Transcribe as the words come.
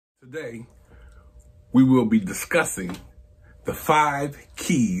Today, we will be discussing the 5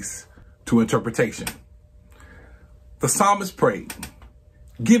 keys to interpretation. The psalmist prayed,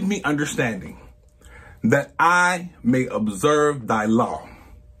 "Give me understanding, that I may observe thy law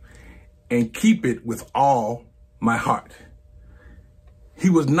and keep it with all my heart."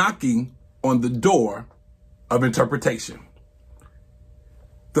 He was knocking on the door of interpretation.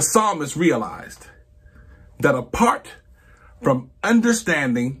 The psalmist realized that apart from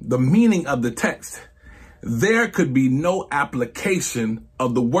understanding the meaning of the text, there could be no application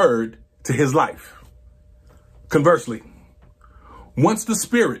of the word to his life. Conversely, once the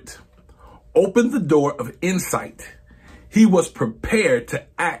Spirit opened the door of insight, he was prepared to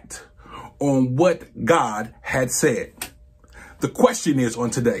act on what God had said. The question is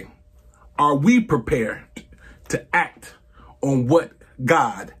on today, are we prepared to act on what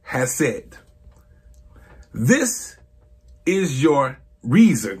God has said? This is your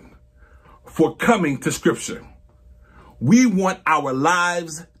reason for coming to Scripture. We want our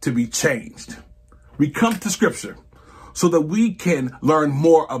lives to be changed. We come to Scripture so that we can learn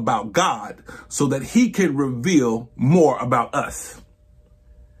more about God, so that he can reveal more about us.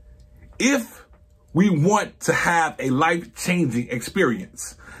 If we want to have a life-changing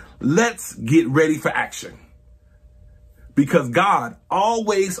experience, let's get ready for action. Because God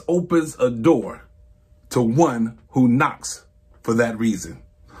always opens a door to one who knocks for that reason.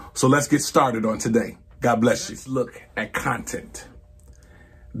 So let's get started on today. God bless you. Let's look at content.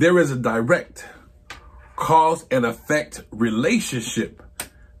 There is a direct cause and effect relationship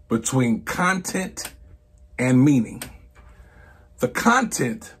between content and meaning. The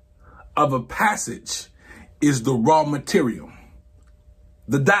content of a passage is the raw material,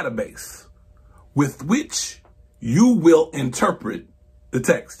 the database with which you will interpret the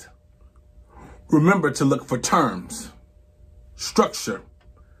text. Remember to look for terms, structure,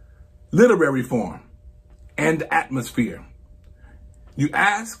 literary form, and atmosphere. You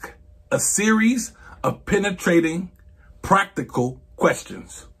ask a series of penetrating, practical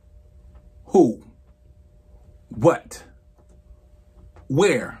questions. Who? What?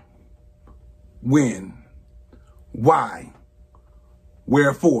 Where? When? Why?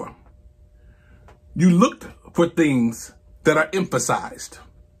 Wherefore? You looked for things that are emphasized,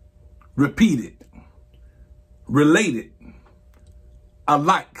 repeated, related,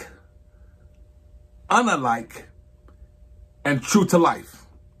 alike, unalike, and true to life.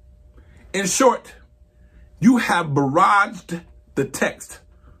 In short, you have barraged the text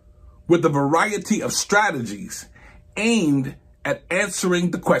with a variety of strategies aimed at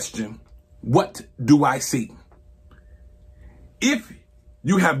answering the question, what do I see? If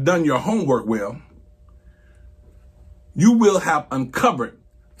you have done your homework well, you will have uncovered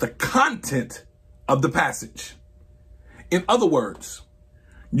the content of the passage. In other words,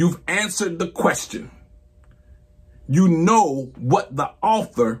 you've answered the question. You know what the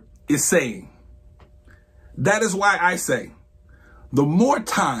author is saying. That is why I say, the more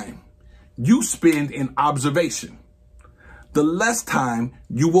time you spend in observation, the less time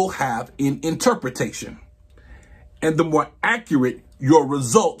you will have in interpretation, and the more accurate your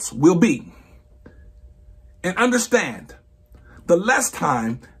results will be. And understand, the less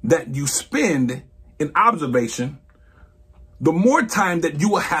time that you spend in observation, the more time that you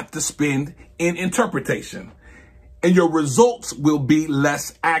will have to spend in interpretation, and your results will be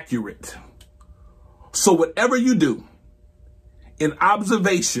less accurate. So whatever you do in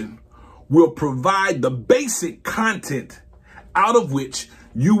observation will provide the basic content out of which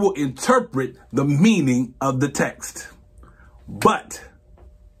you will interpret the meaning of the text. But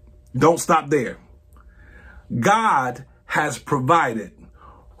don't stop there. God has provided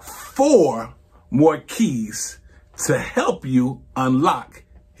 4 more keys to help you unlock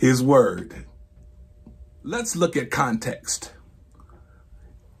his word. Let's look at context.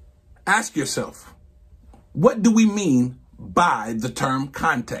 Ask yourself, what do we mean by the term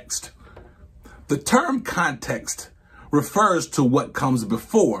context? The term context refers to what comes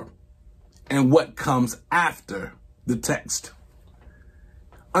before and what comes after the text.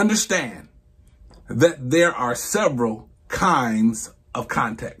 Understand that there are several kinds of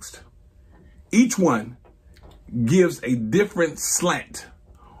context. Each one gives a different slant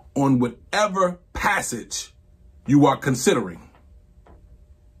on whatever passage you are considering.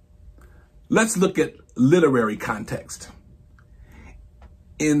 Let's look at literary context.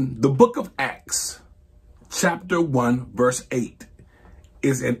 In the book of Acts, chapter 1, verse 8,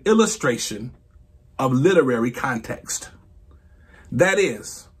 is an illustration of literary context. That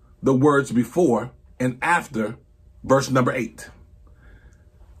is, the words before and after verse number 8.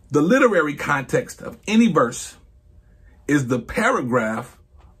 The literary context of any verse is the paragraph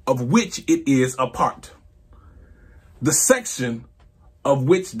of which it is a part, the section of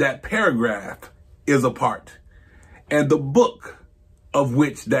which that paragraph is a part, and the book of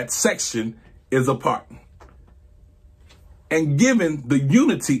which that section is a part. And given the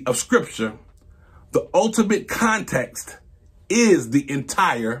unity of Scripture, the ultimate context is the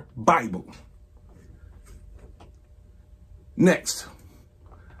entire Bible. Next,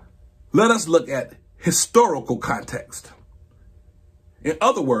 let us look at historical context. In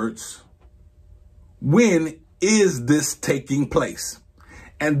other words, when is this taking place?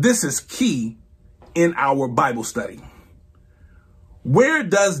 And this is key in our Bible study. Where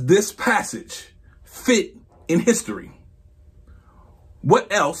does this passage fit in history?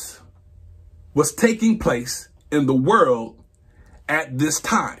 What else was taking place in the world at this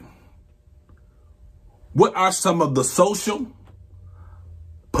time? What are some of the social,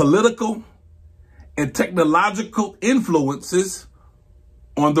 political, and technological influences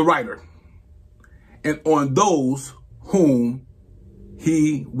on the writer and on those whom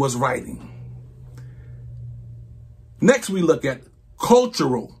he was writing? Next, we look at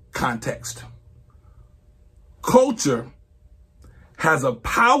cultural context. Culture has a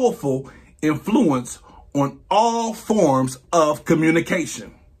powerful influence on all forms of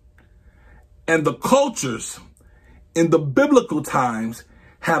communication. And the cultures in the biblical times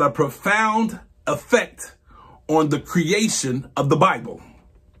had a profound effect on the creation of the Bible.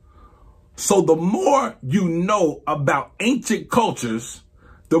 So the more you know about ancient cultures,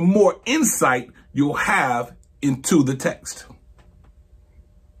 the more insight you'll have into the text.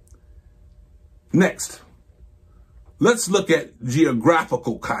 Next, let's look at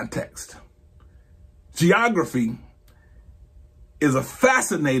geographical context. Geography is a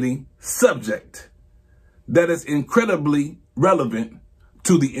fascinating subject that is incredibly relevant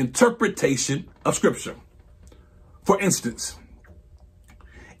to the interpretation of Scripture. For instance,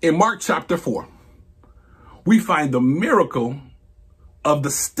 in Mark chapter 4, we find the miracle of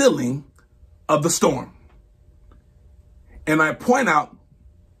the stilling of the storm. And I point out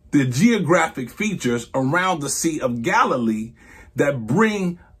the geographic features around the Sea of Galilee that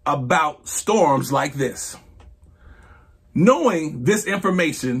bring about storms like this. Knowing this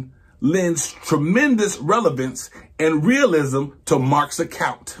information lends tremendous relevance and realism to Mark's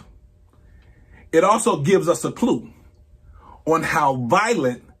account. It also gives us a clue on how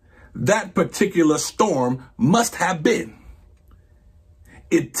violent that particular storm must have been.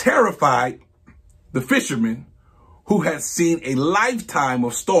 It terrified the fishermen who had seen a lifetime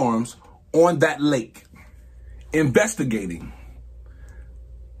of storms on that lake. Investigating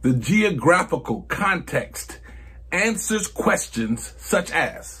the geographical context answers questions such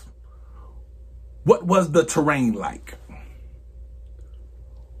as, what was the terrain like?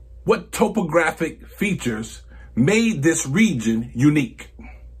 What topographic features made this region unique?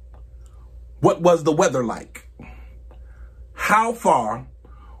 What was the weather like? How far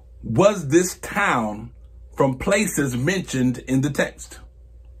was this town from places mentioned in the text?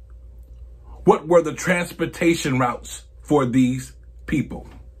 What were the transportation routes for these people?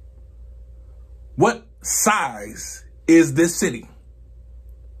 What size is this city?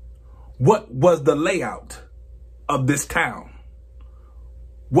 What was the layout of this town?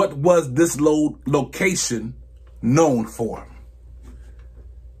 What was this location known for?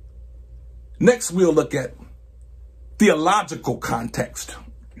 Next, we'll look at theological context.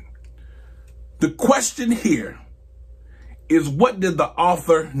 The question here is, what did the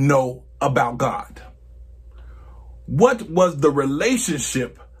author know about God? What was the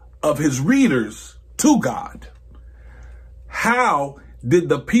relationship of his readers to God? How did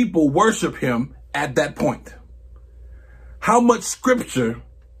the people worship him at that point? How much scripture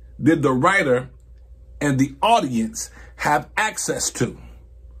did the writer and the audience have access to?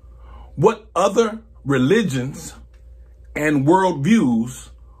 What other religions and worldviews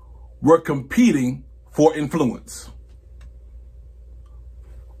were competing for influence?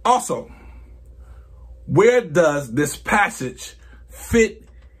 Also, where does this passage fit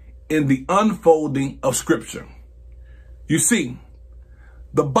in the unfolding of Scripture? You see,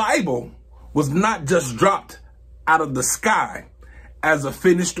 the Bible was not just dropped out of the sky as a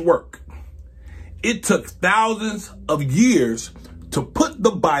finished work. It took thousands of years to put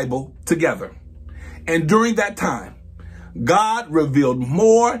the Bible together. And during that time, God revealed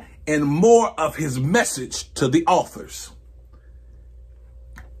more and more of his message to the authors.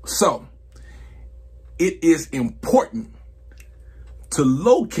 So, it is important to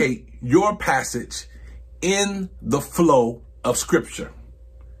locate your passage in the flow of Scripture.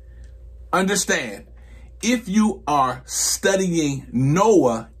 Understand, if you are studying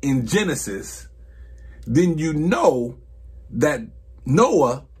Noah in Genesis, then you know that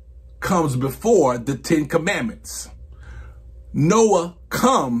Noah comes before the 10 Commandments. Noah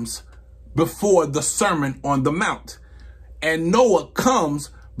comes before the Sermon on the Mount. And Noah comes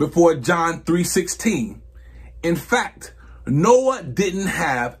before John 3:16. In fact, Noah didn't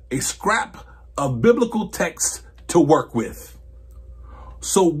have a scrap of biblical text to work with.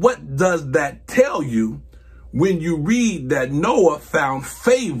 So what does that tell you when you read that Noah found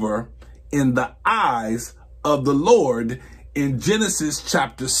favor in the eyes of the Lord in Genesis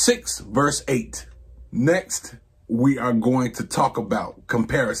chapter 6, verse 8? Next, we are going to talk about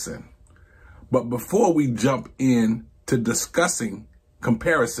comparison. But before we jump in to discussing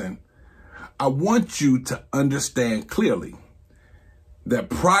comparison, I want you to understand clearly that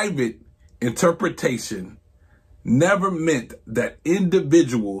private interpretation never meant that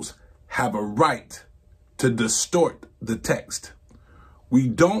individuals have a right to distort the text. We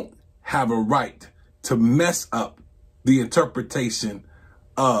don't have a right to mess up the interpretation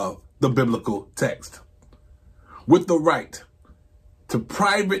of the biblical text. With the right to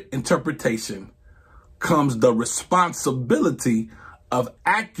private interpretation comes the responsibility of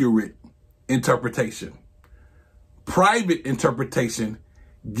accurate interpretation. Private interpretation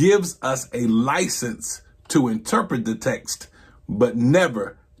gives us a license to interpret the text, but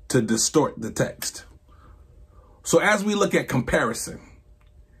never to distort the text. So as we look at comparison,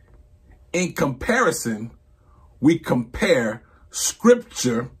 in comparison, we compare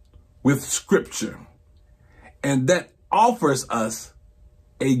scripture with scripture, and that offers us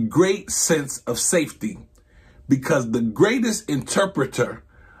a great sense of safety because the greatest interpreter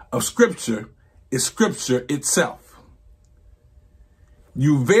of scripture is scripture itself.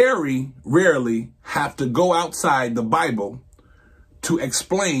 You very rarely have to go outside the Bible to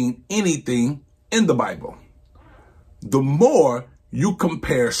explain anything in the Bible. The more you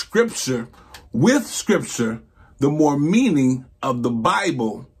compare scripture with scripture, the more meaning of the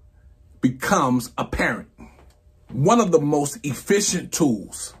Bible becomes apparent. One of the most efficient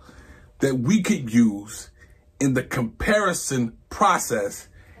tools that we could use in the comparison process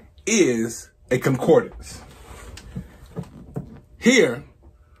is a concordance. Here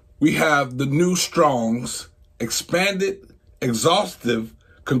we have the New Strong's Expanded Exhaustive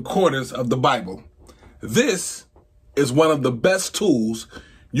Concordance of the Bible. This is one of the best tools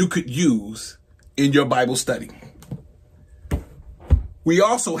you could use in your Bible study. We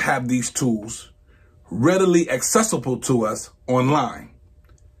also have these tools readily accessible to us online.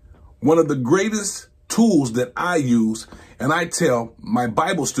 One of the greatest tools that I use and I tell my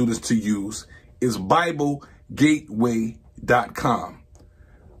Bible students to use is BibleGateway.com.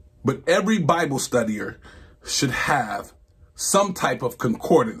 But every Bible studier should have some type of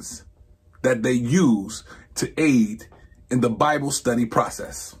concordance that they use to aid in the Bible study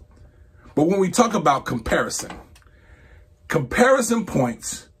process. But when we talk about comparison, comparison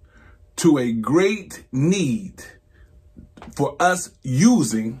points to a great need for us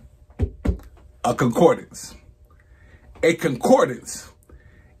using a concordance. A concordance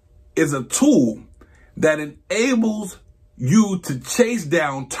is a tool that enables you to chase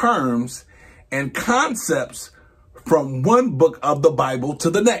down terms and concepts from one book of the Bible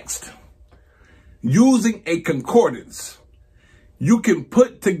to the next. Using a concordance, you can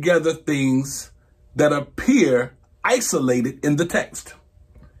put together things that appear isolated in the text,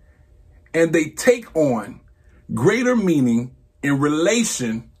 and they take on greater meaning in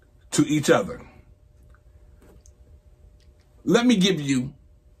relation to each other. Let me give you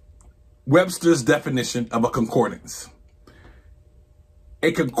Webster's definition of a concordance.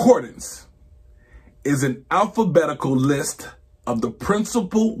 A concordance is an alphabetical list of the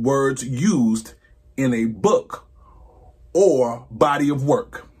principal words used in a book or body of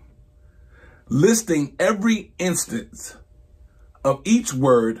work, listing every instance of each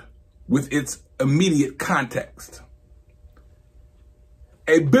word with its immediate context.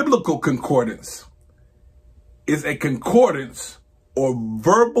 A biblical concordance is a concordance or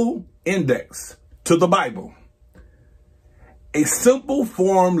verbal index to the Bible. A simple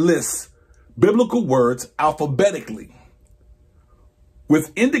form lists biblical words alphabetically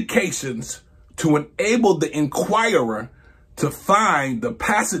with indications to enable the inquirer to find the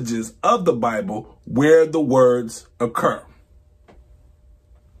passages of the Bible where the words occur.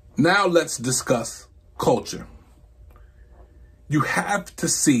 Now let's discuss culture. You have to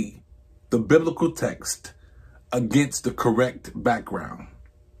see the biblical text against the correct background,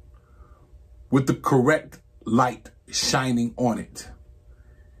 with the correct light shining on it.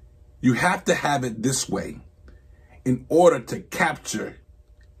 You have to have it this way in order to capture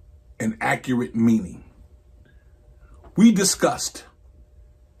an accurate meaning. We discussed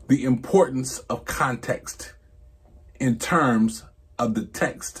the importance of context in terms of the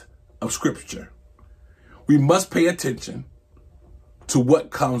text of Scripture. We must pay attention to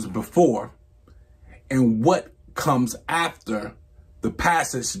what comes before and what comes after the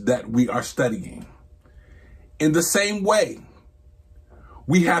passage that we are studying. In the same way,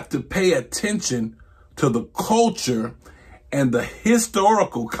 we have to pay attention to the culture and the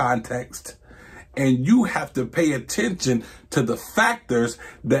historical context, and you have to pay attention to the factors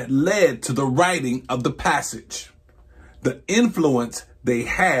that led to the writing of the passage, the influence they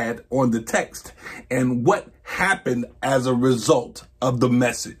had on the text, and what happened as a result of the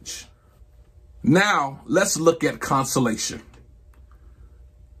message. Now, let's look at consolation.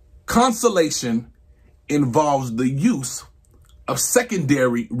 Consolation involves the use of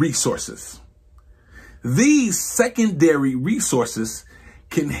secondary resources. These secondary resources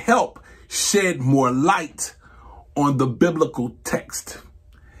can help shed more light on the biblical text,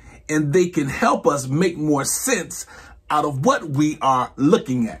 and they can help us make more sense out of what we are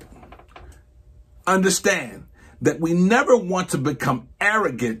looking at. Understand that we never want to become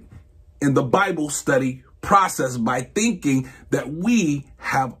arrogant in the Bible study process by thinking that we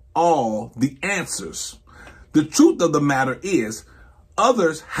have all the answers. The truth of the matter is,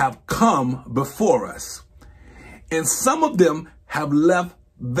 others have come before us, and some of them have left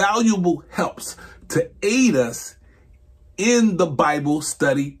valuable helps to aid us in the Bible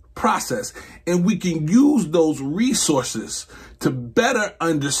study process, and we can use those resources to better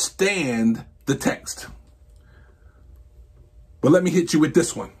understand the text. But let me hit you with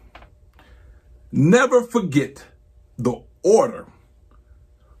this one. Never forget the order.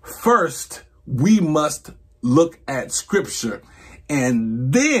 First, we must look at Scripture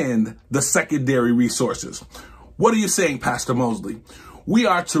and then the secondary resources. What are you saying, Pastor Mosley? We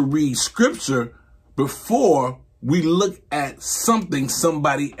are to read Scripture before we look at something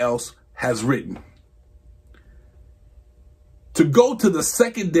somebody else has written. To go to the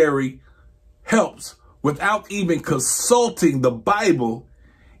secondary helps without even consulting the Bible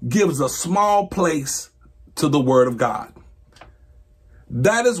gives a small place to the Word of God.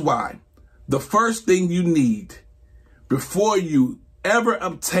 That is why the first thing you need before you ever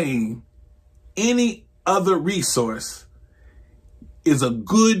obtain any other resource is a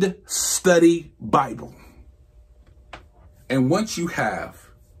good study Bible. And once you have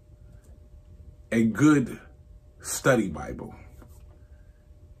a good study Bible,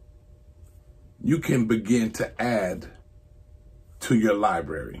 you can begin to add to your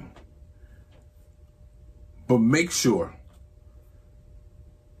library. But make sure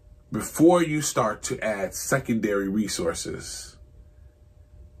before you start to add secondary resources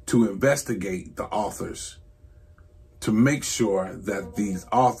to investigate the authors, to make sure that these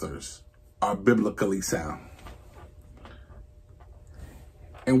authors are biblically sound.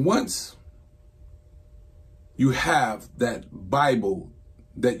 And once you have that Bible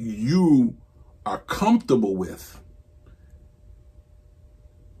that you are comfortable with,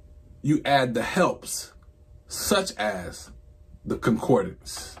 you add the helps such as the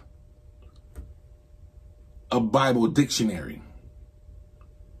concordance, a Bible dictionary,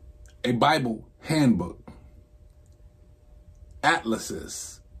 a Bible handbook,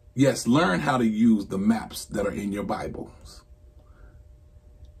 atlases. Yes, learn how to use the maps that are in your Bibles,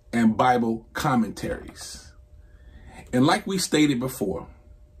 and Bible commentaries. And like we stated before,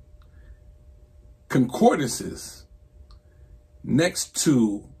 concordances next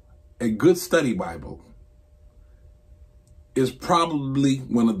to a good study Bible is probably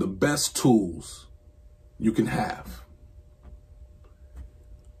one of the best tools you can have.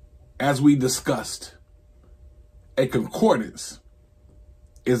 As we discussed, a concordance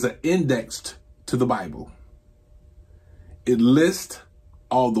is an index to the Bible. It lists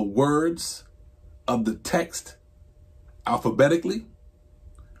all the words of the text alphabetically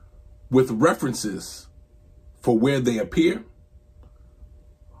with references for where they appear,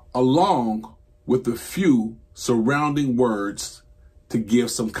 along with a few surrounding words to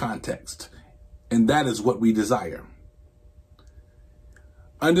give some context. And that is what we desire.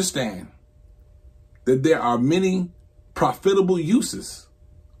 Understand that there are many profitable uses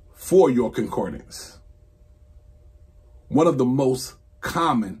for your concordance. One of the most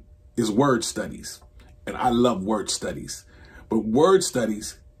common is word studies. And I love word studies. But word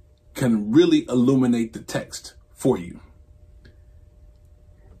studies can really illuminate the text for you.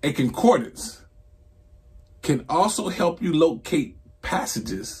 A concordance can also help you locate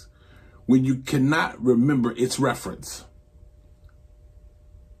passages when you cannot remember its reference.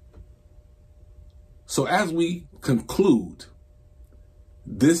 So as we conclude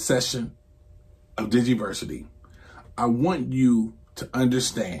this session of DigiVersity, I want you to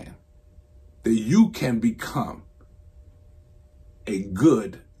understand that you can become a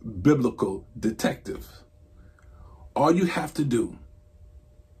good biblical detective. All you have to do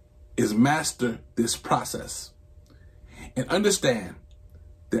is master this process and understand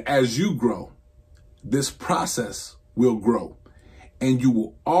that as you grow, this process will grow, and you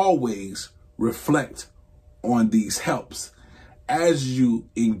will always reflect on these helps as you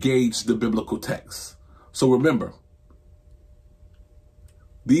engage the biblical text. So remember,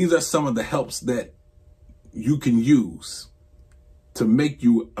 these are some of the helps that you can use to make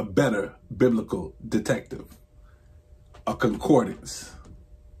you a better biblical detective. A concordance,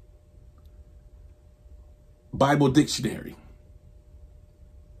 Bible dictionary,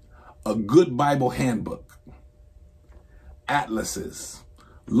 a good Bible handbook, atlases.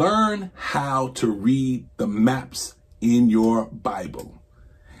 Learn how to read the maps in your Bible.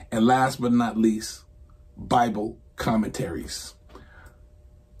 And last but not least, Bible commentaries.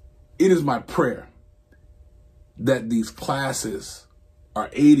 It is my prayer that these classes are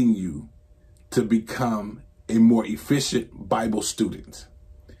aiding you to become a more efficient Bible student.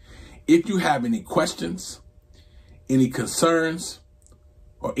 If you have any questions, any concerns,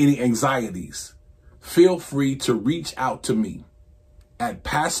 or any anxieties, feel free to reach out to me at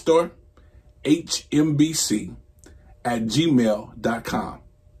pastorhmbc@gmail.com.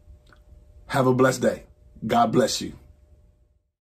 Have a blessed day. God bless you.